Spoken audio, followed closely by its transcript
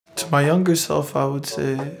To my younger self, I would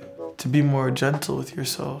say to be more gentle with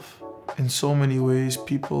yourself. In so many ways,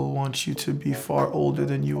 people want you to be far older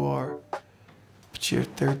than you are. But you're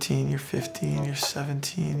 13, you're 15, you're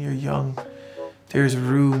 17, you're young. There's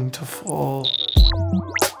room to fall.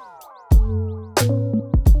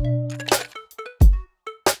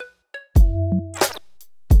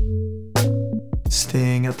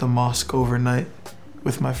 Staying at the mosque overnight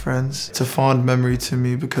with my friends. It's a fond memory to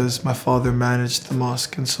me because my father managed the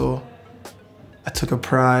mosque, and so I took a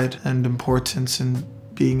pride and importance in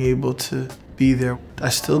being able to be there. I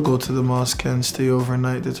still go to the mosque and stay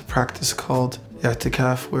overnight. There's a practice called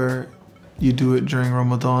i'tikaf where you do it during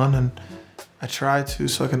Ramadan, and I try to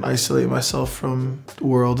so I can isolate myself from the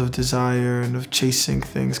world of desire and of chasing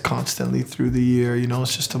things constantly through the year. You know,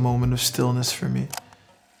 it's just a moment of stillness for me.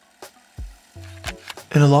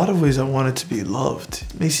 In a lot of ways, I wanted to be loved.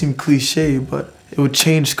 It may seem cliche, but it would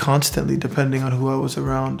change constantly depending on who I was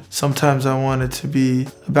around. Sometimes I wanted to be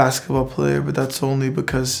a basketball player, but that's only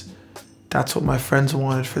because that's what my friends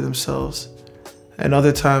wanted for themselves. And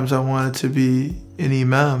other times I wanted to be an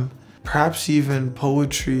imam. Perhaps even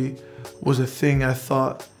poetry was a thing I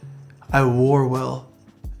thought I wore well,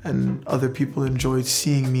 and other people enjoyed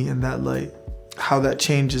seeing me in that light. How that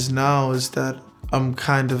changes now is that I'm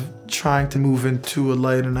kind of trying to move into a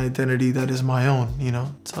light and identity that is my own, you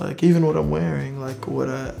know? It's like even what I'm wearing, like what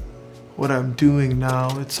I'm doing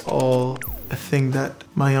now, it's all a thing that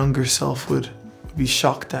my younger self would be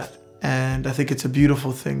shocked at. And I think it's a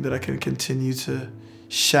beautiful thing that I can continue to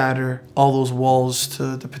shatter all those walls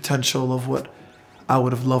to the potential of what I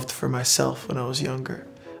would have loved for myself when I was younger.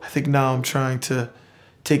 I think now I'm trying to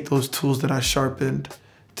take those tools that I sharpened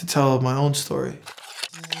to tell my own story.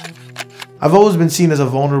 I've always been seen as a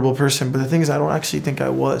vulnerable person, but the thing is I don't actually think I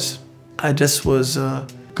was. I just was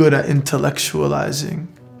good at intellectualizing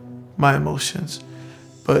my emotions.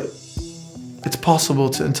 But it's possible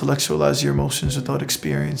to intellectualize your emotions without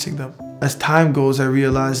experiencing them. As time goes, I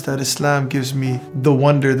realized that Islam gives me the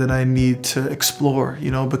wonder that I need to explore, you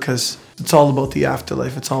know, because it's all about the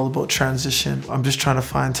afterlife. It's all about transition. I'm just trying to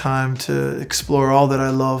find time to explore all that I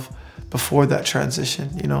love before that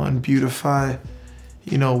transition, you know, and beautify,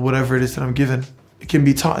 you know, whatever it is that I'm given. It can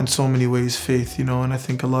be taught in so many ways, faith, you know, and I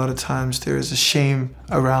think a lot of times there is a shame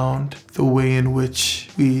around the way in which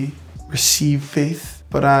we receive faith.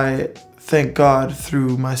 But I thank God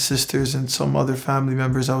through my sisters and some other family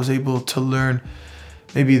members, I was able to learn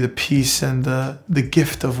maybe the peace and the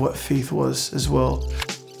gift of what faith was as well.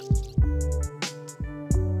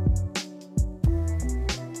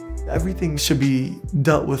 Everything should be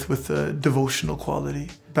dealt with a devotional quality.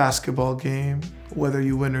 Basketball game, whether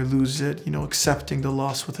you win or lose it, you know, accepting the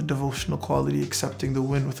loss with a devotional quality, accepting the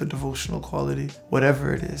win with a devotional quality.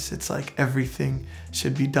 Whatever it is, it's like everything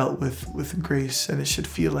should be dealt with grace, and it should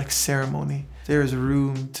feel like ceremony. There is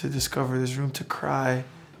room to discover, there's room to cry,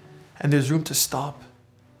 and there's room to stop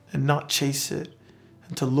and not chase it,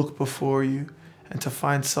 and to look before you and to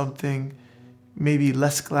find something maybe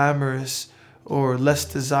less glamorous or less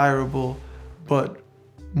desirable, but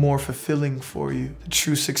more fulfilling for you. The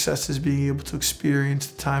true success is being able to experience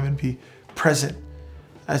the time and be present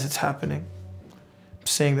as it's happening. I'm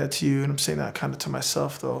saying that to you, and I'm saying that kind of to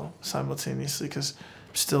myself though, simultaneously, because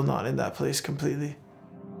I'm still not in that place completely.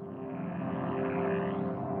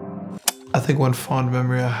 I think one fond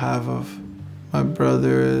memory I have of my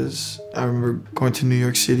brother is, I remember going to New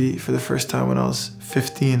York City for the first time when I was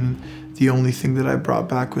 15. The only thing that I brought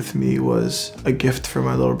back with me was a gift for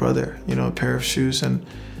my little brother, you know, a pair of shoes. And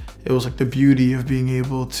it was like the beauty of being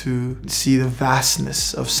able to see the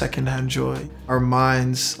vastness of secondhand joy. Our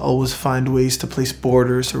minds always find ways to place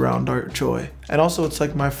borders around our joy. And also it's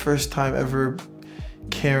like my first time ever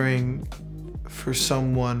caring for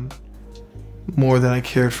someone more than I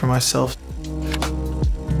cared for myself.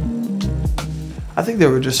 I think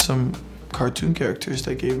there were just some cartoon characters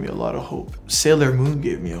that gave me a lot of hope. Sailor Moon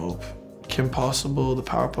gave me hope. Kim Possible, the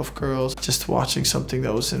Powerpuff Girls, just watching something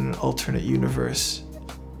that was in an alternate universe.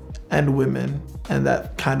 And women, and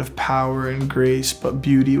that kind of power and grace, but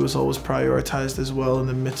beauty was always prioritized as well in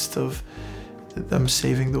the midst of them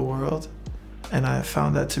saving the world. And I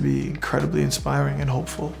found that to be incredibly inspiring and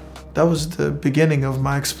hopeful. That was the beginning of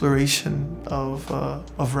my exploration of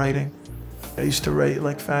writing. I used to write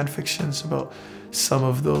like fan fictions about some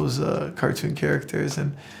of those cartoon characters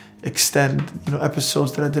and extend, you know,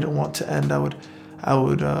 episodes that I didn't want to end. I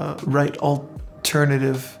would write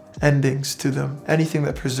alternative endings to them. Anything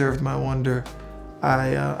that preserved my wonder,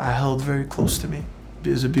 I held very close to me. It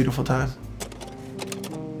was a beautiful time.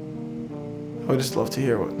 I would just love to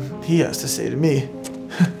hear what he has to say to me.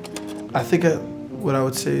 I think what I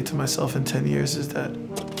would say to myself in 10 years is that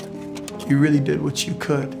you really did what you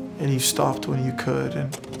could, and you stopped when you could.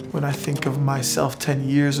 And when I think of myself 10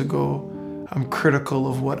 years ago, I'm critical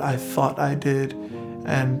of what I thought I did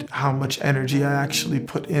and how much energy I actually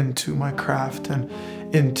put into my craft and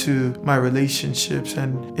into my relationships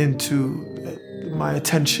and into my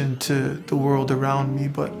attention to the world around me.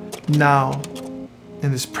 But now,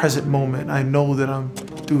 in this present moment, I know that I'm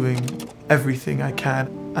doing everything I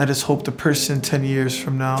can. I just hope the person 10 years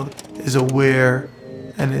from now is aware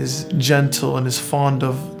and is gentle and is fond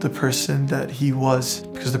of the person that he was,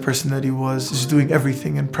 because the person that he was is doing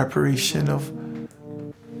everything in preparation of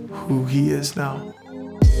who he is now.